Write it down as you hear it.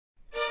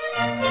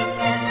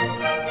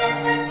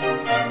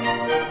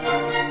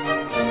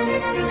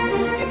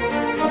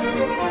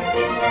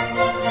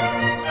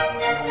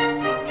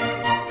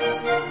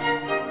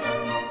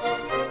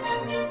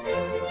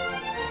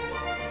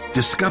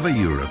Discover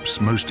Europe's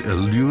most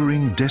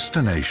alluring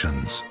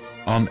destinations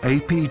on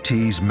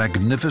APT's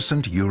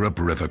magnificent Europe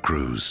River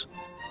Cruise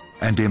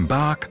and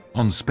embark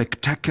on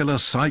spectacular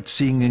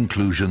sightseeing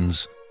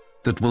inclusions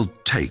that will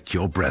take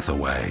your breath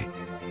away.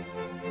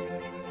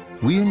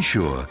 We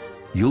ensure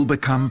you'll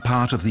become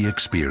part of the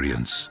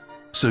experience,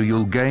 so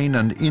you'll gain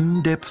an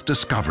in-depth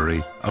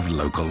discovery of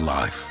local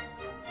life.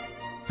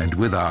 And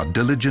with our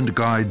diligent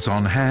guides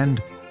on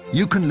hand,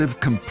 you can live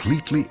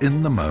completely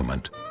in the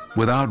moment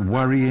without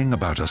worrying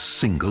about a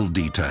single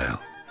detail.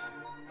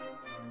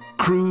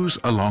 Cruise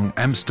along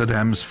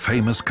Amsterdam's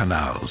famous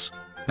canals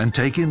and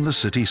take in the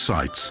city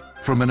sights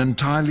from an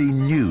entirely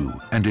new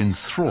and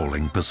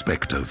enthralling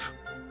perspective.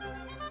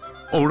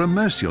 Or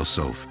immerse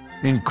yourself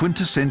in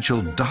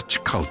quintessential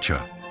Dutch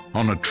culture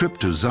on a trip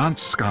to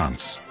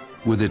Zaanskans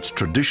with its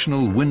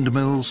traditional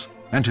windmills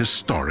and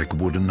historic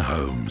wooden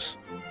homes.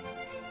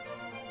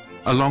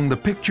 Along the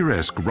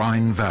picturesque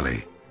Rhine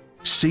Valley,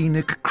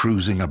 scenic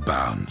cruising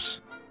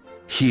abounds.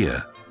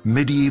 Here,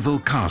 medieval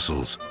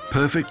castles,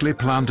 perfectly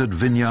planted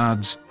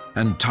vineyards,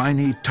 and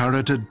tiny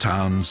turreted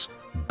towns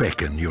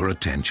beckon your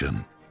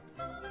attention.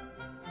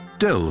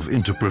 Delve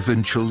into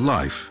provincial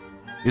life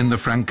in the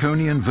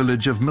Franconian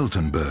village of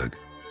Miltenberg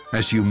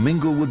as you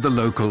mingle with the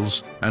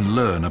locals and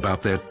learn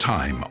about their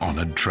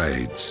time-honored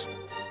trades.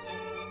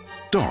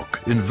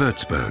 Dock in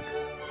Würzburg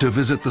to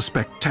visit the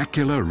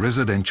spectacular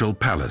residential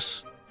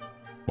palace,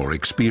 or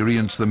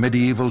experience the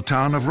medieval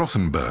town of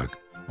Rothenburg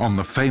on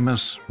the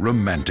famous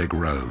romantic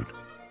road.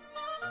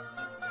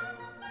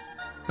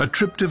 A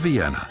trip to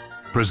Vienna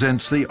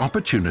presents the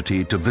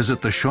opportunity to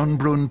visit the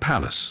Schönbrunn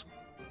Palace,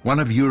 one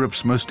of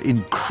Europe's most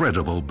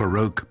incredible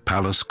Baroque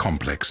palace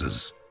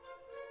complexes.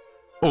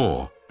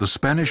 Or the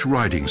Spanish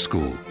Riding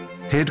School,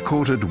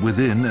 headquartered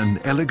within an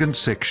elegant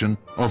section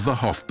of the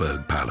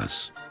Hofburg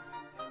Palace.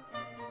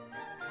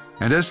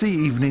 And as the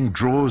evening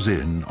draws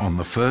in on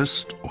the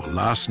first or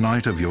last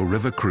night of your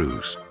river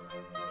cruise,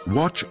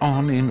 watch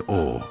on in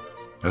awe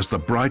as the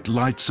bright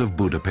lights of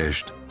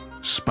Budapest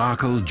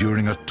sparkle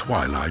during a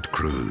twilight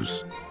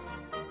cruise.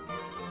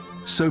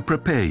 So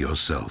prepare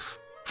yourself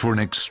for an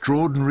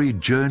extraordinary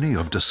journey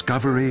of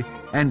discovery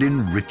and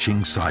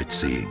enriching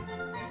sightseeing.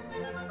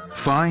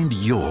 Find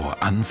your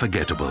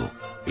unforgettable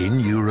in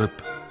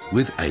Europe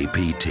with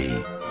APT.